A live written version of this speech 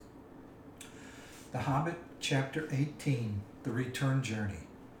The Hobbit, Chapter 18, The Return Journey.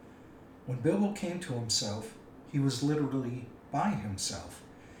 When Bilbo came to himself, he was literally by himself.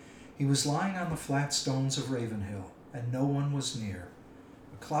 He was lying on the flat stones of Ravenhill, and no one was near.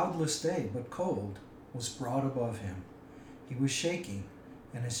 A cloudless day, but cold, was broad above him. He was shaking,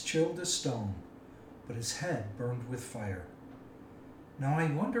 and as chilled as stone, but his head burned with fire. Now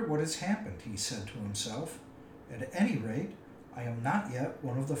I wonder what has happened, he said to himself. At any rate, I am not yet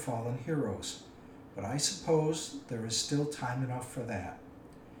one of the fallen heroes, but I suppose there is still time enough for that.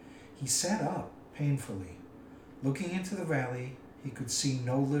 He sat up painfully. Looking into the valley, he could see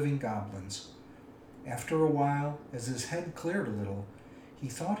no living goblins. After a while, as his head cleared a little, he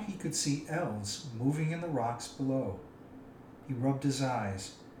thought he could see elves moving in the rocks below. He rubbed his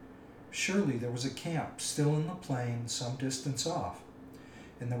eyes. Surely there was a camp still in the plain some distance off,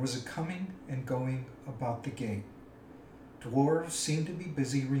 and there was a coming and going about the gate. Dwarves seemed to be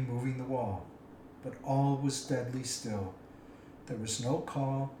busy removing the wall, but all was deadly still. There was no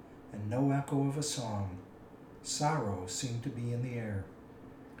call and no echo of a song. Sorrow seemed to be in the air.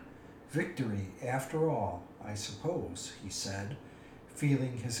 Victory, after all, I suppose, he said,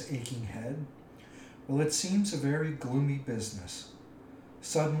 feeling his aching head. Well, it seems a very gloomy business.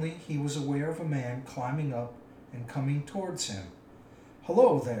 Suddenly he was aware of a man climbing up and coming towards him.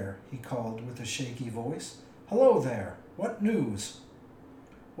 "Hello there," he called with a shaky voice. "Hello there. What news?"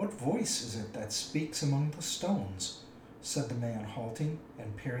 "What voice is it that speaks among the stones?" said the man, halting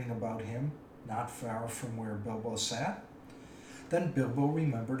and peering about him, not far from where Bilbo sat. Then Bilbo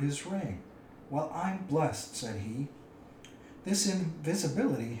remembered his ring. "Well, I'm blessed," said he. "This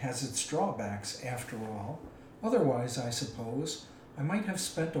invisibility has its drawbacks, after all. Otherwise, I suppose, I might have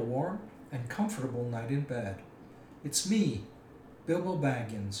spent a warm and comfortable night in bed. It's me, Bilbo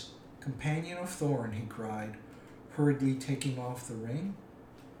Baggins, companion of Thorin," he cried, hurriedly taking off the ring.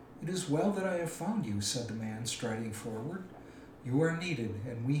 "It is well that I have found you," said the man, striding forward. "You are needed,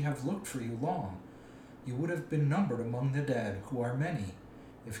 and we have looked for you long. You would have been numbered among the dead, who are many,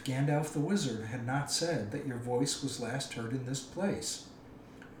 if Gandalf the Wizard had not said that your voice was last heard in this place.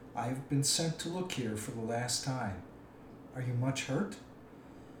 I have been sent to look here for the last time. Are you much hurt?"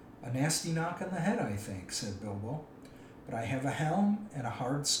 "A nasty knock on the head, I think," said Bilbo. "But I have a helm and a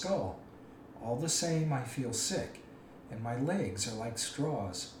hard skull. All the same, I feel sick, and my legs are like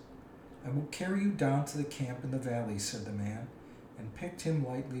straws." "I will carry you down to the camp in the valley," said the man, and picked him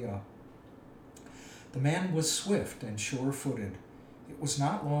lightly up. The man was swift and sure-footed. It was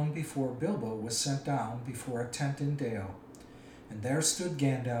not long before Bilbo was sent down before a tent in Dale, and there stood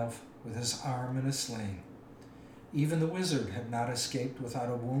Gandalf with his arm in a sling. Even the wizard had not escaped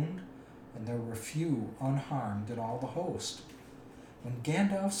without a wound, and there were few unharmed in all the host. When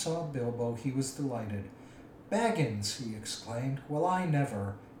Gandalf saw Bilbo, he was delighted. "Baggins!" he exclaimed. "Well, I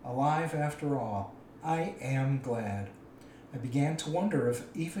never! Alive after all! I am glad. I began to wonder if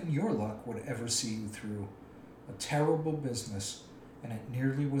even your luck would ever see you through. A terrible business, and it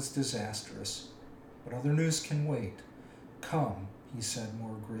nearly was disastrous. But other news can wait. Come," he said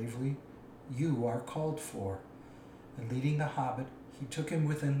more gravely, "you are called for." And leading the hobbit, he took him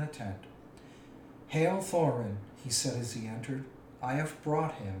within the tent. "Hail, Thorin," he said as he entered. "I have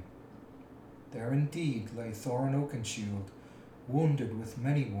brought him." There indeed lay Thorin Oakenshield, wounded with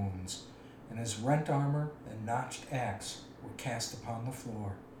many wounds, and his rent armor and notched axe were cast upon the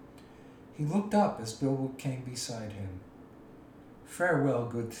floor. He looked up as Bilbo came beside him. "Farewell,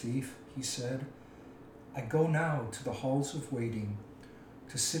 good thief," he said. "I go now to the halls of waiting,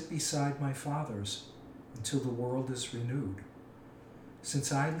 to sit beside my fathers until the world is renewed.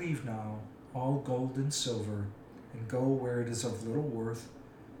 Since I leave now all gold and silver, and go where it is of little worth,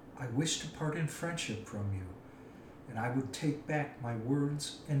 I wish to part in friendship from you, and I would take back my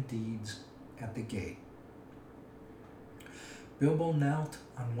words and deeds at the gate." Bilbo knelt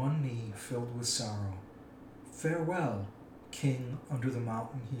on one knee, filled with sorrow. "Farewell, King under the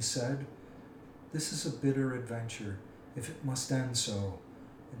mountain," he said. "This is a bitter adventure, if it must end so,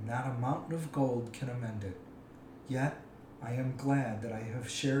 and not a mountain of gold can amend it. Yet I am glad that I have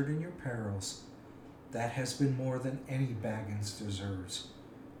shared in your perils. That has been more than any Baggins deserves."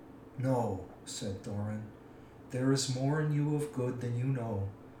 "No," said Thorin, "there is more in you of good than you know,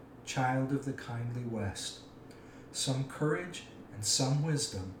 child of the kindly West. Some courage and some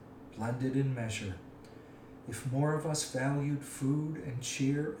wisdom, blended in measure. If more of us valued food and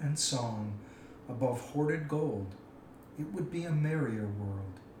cheer and song above hoarded gold, it would be a merrier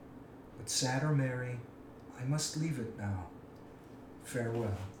world. But sad or merry, I must leave it now.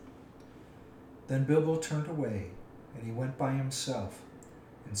 Farewell." Then Bilbo turned away, and he went by himself,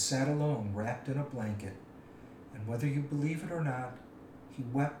 and sat alone wrapped in a blanket, and whether you believe it or not, He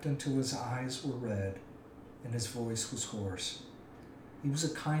wept until his eyes were red and his voice was hoarse. He was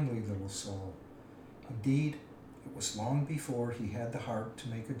a kindly little soul. Indeed, it was long before he had the heart to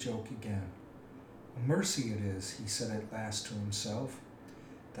make a joke again. A mercy it is, he said at last to himself,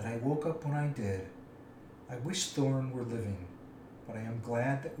 that I woke up when I did. I wish Thorn were living, but I am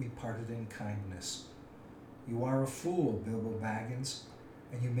glad that we parted in kindness. You are a fool, Bilbo Baggins,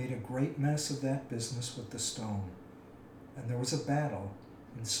 and you made a great mess of that business with the stone. And there was a battle,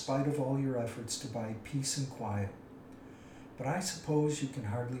 in spite of all your efforts to buy peace and quiet. But I suppose you can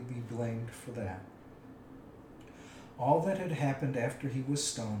hardly be blamed for that. All that had happened after he was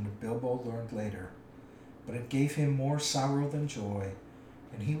stoned, Bilbo learned later, but it gave him more sorrow than joy,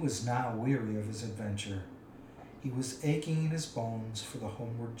 and he was now weary of his adventure. He was aching in his bones for the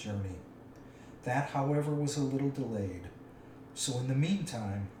homeward journey. That, however, was a little delayed. So in the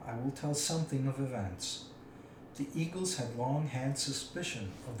meantime, I will tell something of events. The eagles had long had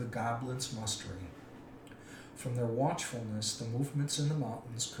suspicion of the goblins' mustering. From their watchfulness, the movements in the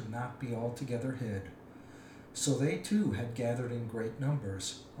mountains could not be altogether hid. So they too had gathered in great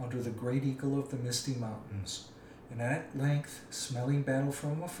numbers under the great eagle of the misty mountains, and at length, smelling battle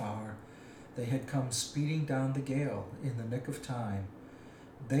from afar, they had come speeding down the gale in the nick of time.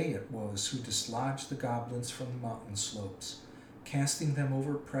 They it was who dislodged the goblins from the mountain slopes, casting them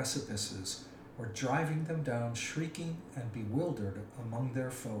over precipices, or driving them down shrieking and bewildered among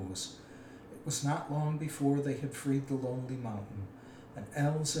their foes. It was not long before they had freed the lonely mountain, and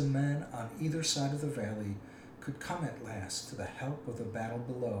elves and men on either side of the valley could come at last to the help of the battle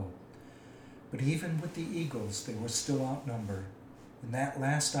below. But even with the eagles they were still outnumbered. In that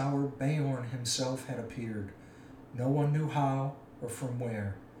last hour Beorn himself had appeared. No one knew how or from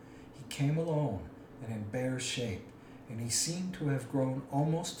where. He came alone and in bear shape, and he seemed to have grown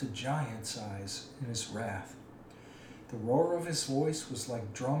almost to giant size in his wrath. The roar of his voice was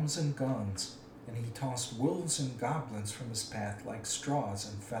like drums and guns, and he tossed wolves and goblins from his path like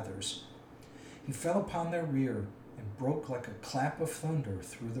straws and feathers. He fell upon their rear and broke like a clap of thunder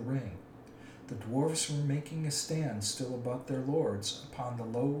through the ring. The dwarves were making a stand still about their lords upon the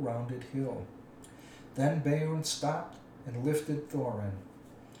low rounded hill. Then Beorn stopped and lifted Thorin,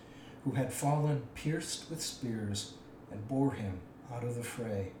 who had fallen pierced with spears, and bore him out of the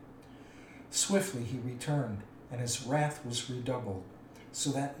fray. Swiftly he returned, and his wrath was redoubled,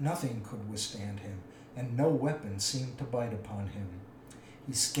 so that nothing could withstand him, and no weapon seemed to bite upon him.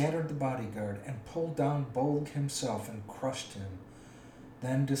 He scattered the bodyguard, and pulled down Bolg himself, and crushed him.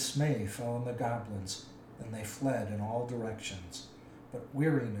 Then dismay fell on the goblins, and they fled in all directions. But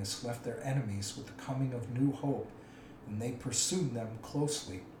weariness left their enemies with the coming of new hope, and they pursued them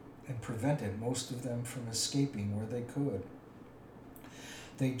closely, and prevented most of them from escaping where they could.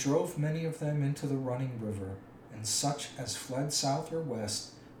 They drove many of them into the running river, and such as fled south or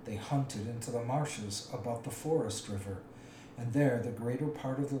west they hunted into the marshes about the forest river, and there the greater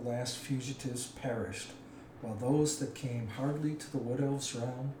part of the last fugitives perished, while those that came hardly to the wood elves'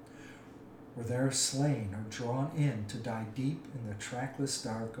 realm were there slain or drawn in to die deep in the trackless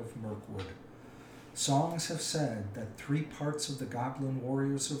dark of Mirkwood. Songs have said that 3 parts of the goblin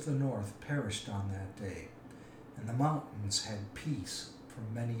warriors of the north perished on that day, and the mountains had peace for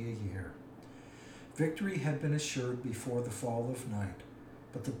many a year. Victory had been assured before the fall of night,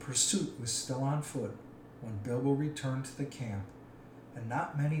 but the pursuit was still on foot when Bilbo returned to the camp, and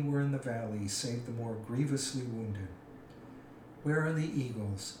not many were in the valley save the more grievously wounded. "Where are the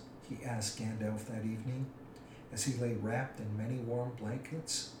eagles?" he asked Gandalf that evening, as he lay wrapped in many warm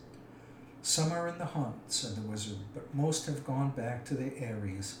blankets. "Some are in the hunt," said the wizard, "but most have gone back to the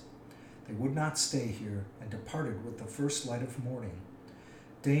Eyries. They would not stay here, and departed with the first light of morning.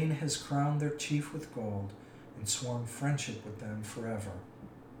 Dane has crowned their chief with gold, and sworn friendship with them forever.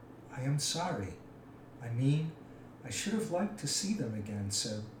 I am sorry. I should have liked to see them again,"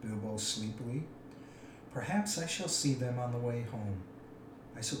 said Bilbo sleepily. "Perhaps I shall see them on the way home.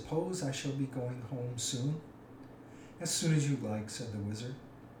 I suppose I shall be going home soon?" "As soon as you like," said the wizard.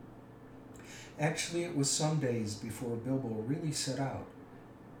 Actually, it was some days before Bilbo really set out.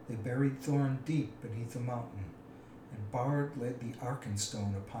 They buried Thorin deep beneath the mountain, and Bard laid the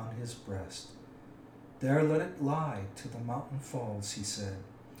Arkenstone upon his breast. "There let it lie till the mountain falls," he said.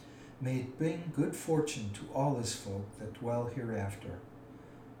 "May it bring good fortune to all his folk that dwell hereafter."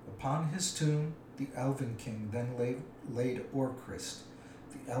 Upon his tomb the Elven king then laid Orcrist,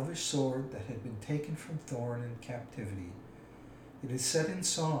 the elvish sword that had been taken from Thorin in captivity. It is said in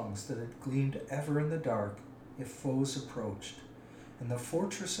songs that it gleamed ever in the dark if foes approached, and the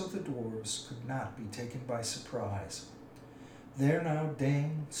fortress of the dwarves could not be taken by surprise. There now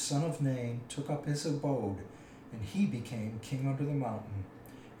Dane, son of Nain, took up his abode, and he became king under the mountain.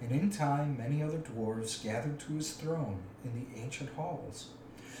 And in time many other dwarves gathered to his throne in the ancient halls.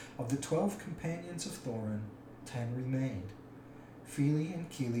 Of the 12 companions of Thorin, 10 remained. Fili and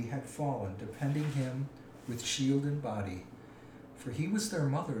Kili had fallen, defending him with shield and body, for he was their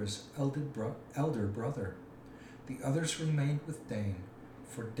mother's elder brother. The others remained with Dain,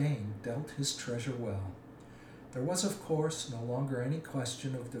 for Dain dealt his treasure well. There was, of course, no longer any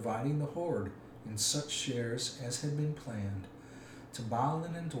question of dividing the hoard in such shares as had been planned, to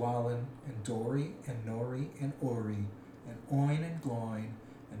Balin and Dwalin, and Dori and Nori and Ori, and Oin and Gloin,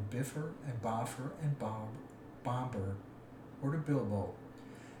 and Bifur and Bofur and Bombur, or to Bilbo.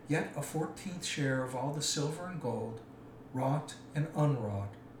 Yet a 14th share of all the silver and gold, wrought and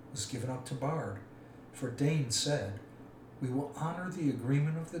unwrought, was given up to Bard, for Dain said, "We will honor the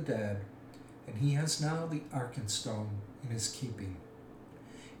agreement of the dead," and he has now the Arkenstone in his keeping.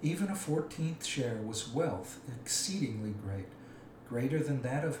 Even a 14th share was wealth exceedingly great, greater than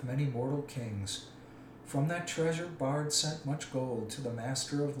that of many mortal kings. From that treasure Bard sent much gold to the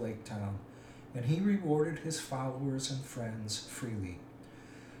master of Lake Town, and he rewarded his followers and friends freely.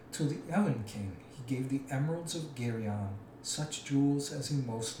 To the Elven King he gave the emeralds of Girion, such jewels as he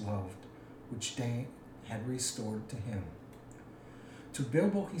most loved, which Dain had restored to him. To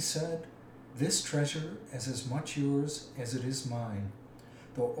Bilbo he said, "This treasure is as much yours as it is mine,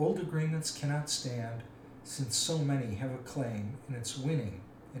 though old agreements cannot stand, since so many have a claim in its winning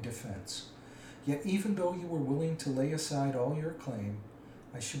and defense. Yet even though you were willing to lay aside all your claim,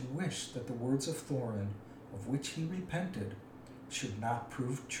 I should wish that the words of Thorin, of which he repented, should not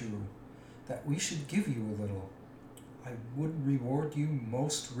prove true, that we should give you a little. I would reward you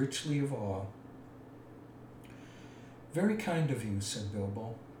most richly of all." "Very kind of you," said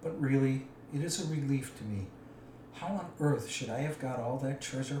Bilbo, "but really, it is a relief to me. How on earth should I have got all that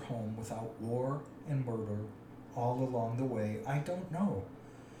treasure home without war and murder all along the way? I don't know.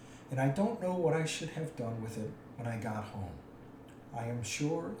 And I don't know what I should have done with it when I got home. I am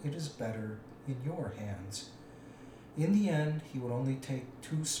sure it is better in your hands." In the end, he would only take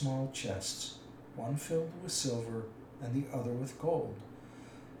 2 small chests, one filled with silver and the other with gold,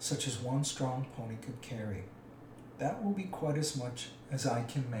 such as one strong pony could carry. "That will be quite as much as I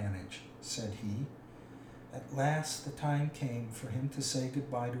can manage," said he. At last the time came for him to say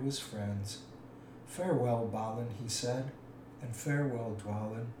goodbye to his friends. "Farewell, Balin," he said, "and farewell,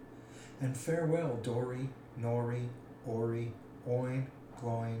 Dwalin, and farewell, Dori, Nori, Ori, Oin,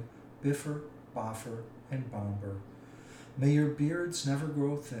 Gloin, Bifur, Bofur, and Bombur. May your beards never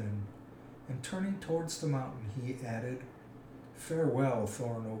grow thin." And turning towards the mountain, he added, "Farewell,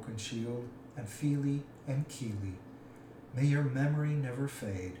 Thorin Oakenshield, and Fili and Kili. May your memory never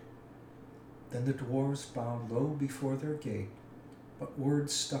fade." Then the dwarves bowed low before their gate, but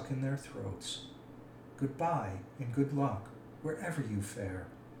words stuck in their throats. "Goodbye and good luck, wherever you fare,"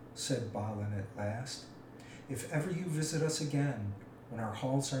 said Balin at last. "If ever you visit us again, when our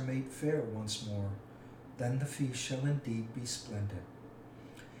halls are made fair once more, then the feast shall indeed be splendid."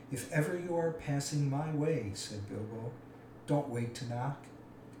 "If ever you are passing my way," said Bilbo, "don't wait to knock.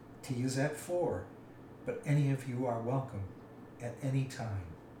 Tea is at 4, but any of you are welcome at any time."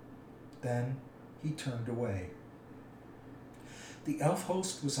 Then he turned away. The elf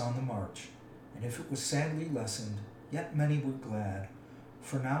host was on the march, and if it was sadly lessened, yet many were glad,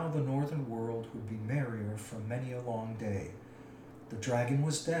 for now the northern world would be merrier for many a long day. The dragon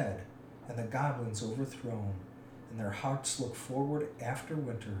was dead, and the goblins overthrown, and their hearts looked forward after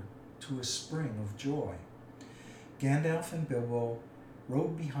winter to a spring of joy. Gandalf and Bilbo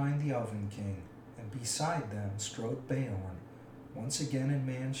rode behind the Elven King, and beside them strode Beorn, once again in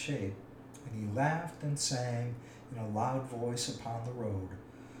man's shape, and he laughed and sang in a loud voice upon the road.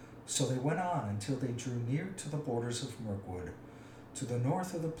 So they went on until they drew near to the borders of Mirkwood, to the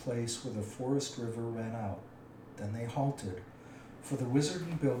north of the place where the forest river ran out. Then they halted, for the wizard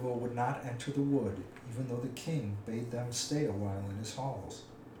and Bilbo would not enter the wood, even though the king bade them stay a while in his halls.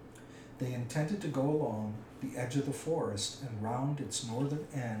 They intended to go along the edge of the forest and round its northern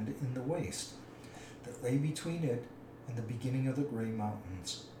end in the waste that lay between it and the beginning of the Grey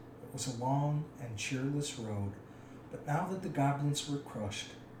Mountains. It was a long and cheerless road, but now that the goblins were crushed,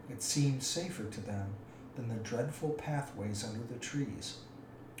 it seemed safer to them than the dreadful pathways under the trees.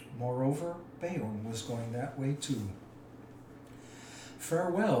 Moreover, Beorn was going that way too.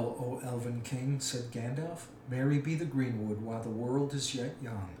 "Farewell, O Elven King," said Gandalf. "Merry be the greenwood while the world is yet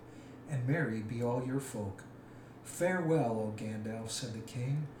young, and merry be all your folk." "Farewell, O Gandalf," said the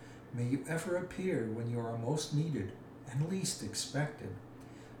king. "May you ever appear when you are most needed and least expected.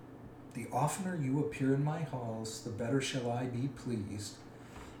 The oftener you appear in my halls, the better shall I be pleased."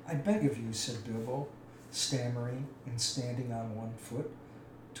 "I beg of you," said Bilbo, stammering and standing on one foot,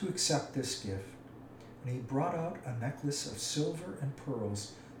 to accept this gift, and he brought out a necklace of silver and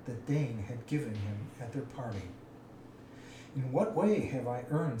pearls that Dain had given him at their party. "In what way have I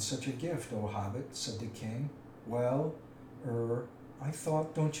earned such a gift, O hobbit?" said the king. "Well, I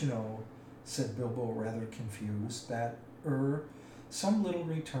thought, don't you know," said Bilbo, rather confused, "that, some little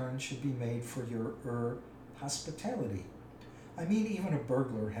return should be made for your, hospitality. I mean, even a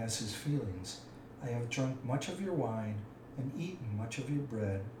burglar has his feelings. I have drunk much of your wine and eaten much of your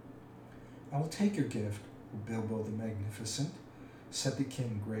bread." "I will take your gift, O Bilbo the Magnificent," said the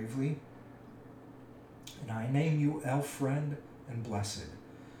king gravely, "and I name you elf friend and blessed.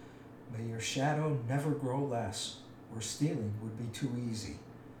 May your shadow never grow less, or stealing would be too easy.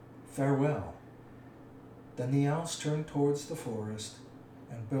 Farewell." Then the elves turned towards the forest,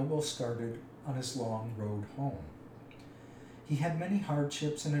 and Bilbo started on his long road home. He had many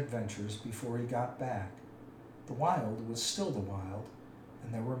hardships and adventures before he got back. The Wild was still the Wild,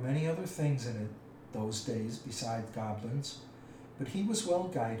 and there were many other things in it those days besides goblins, but he was well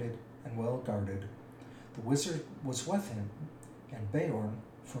guided and well guarded. The wizard was with him, and Beorn,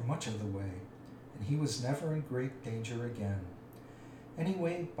 for much of the way, and he was never in great danger again.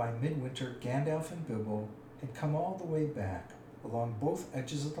 Anyway, by midwinter, Gandalf and Bilbo had come all the way back, along both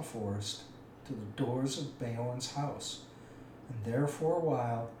edges of the forest, to the doors of Beorn's house, and there for a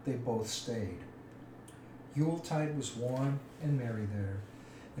while they both stayed. Yuletide was warm and merry there,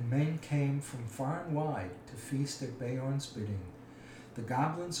 and men came from far and wide to feast at Beorn's bidding. The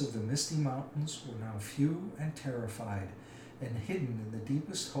goblins of the Misty Mountains were now few and terrified, and hidden in the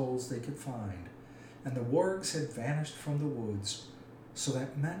deepest holes they could find, and the wargs had vanished from the woods, so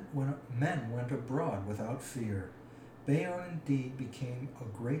that men went abroad without fear. Beorn indeed became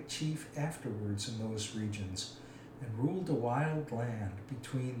a great chief afterwards in those regions, and ruled a wild land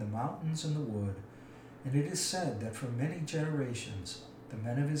between the mountains and the wood, and it is said that for many generations the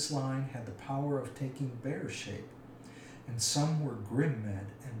men of his line had the power of taking bear shape, and some were grim men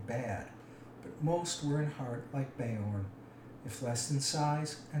and bad, but most were in heart like Beorn, if less in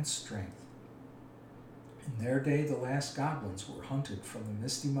size and strength. In their day the last goblins were hunted from the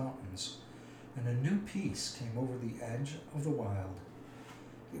Misty Mountains, and a new peace came over the edge of the Wild.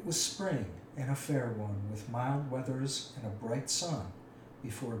 It was spring, and a fair one, with mild weathers and a bright sun,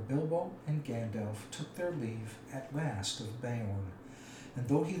 before Bilbo and Gandalf took their leave at last of Beorn, and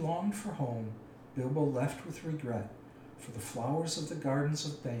though he longed for home, Bilbo left with regret, for the flowers of the gardens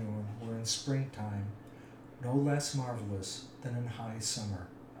of Beorn were in springtime no less marvelous than in high summer.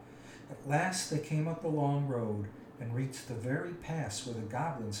 At last they came up the long road and reached the very pass where the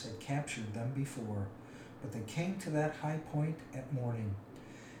goblins had captured them before, but they came to that high point at morning,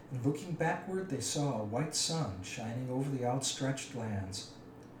 and looking backward they saw a white sun shining over the outstretched lands.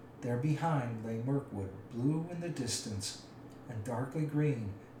 There behind lay Mirkwood, blue in the distance, and darkly green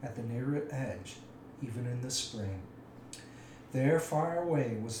at the nearer edge, even in the spring. There far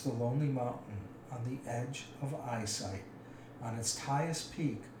away was the lonely mountain on the edge of eyesight. On its highest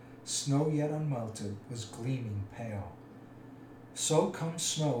peak, snow yet unmelted was gleaming pale. "So comes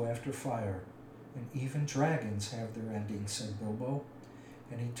snow after fire, and even dragons have their ending," said Bilbo,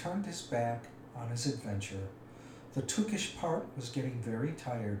 and he turned his back on his adventure. The Tookish part was getting very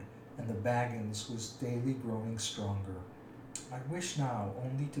tired, and the Baggins was daily growing stronger. "I wish now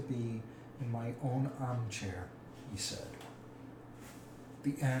only to be in my own armchair," he said.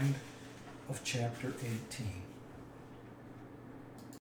 The end of chapter 18.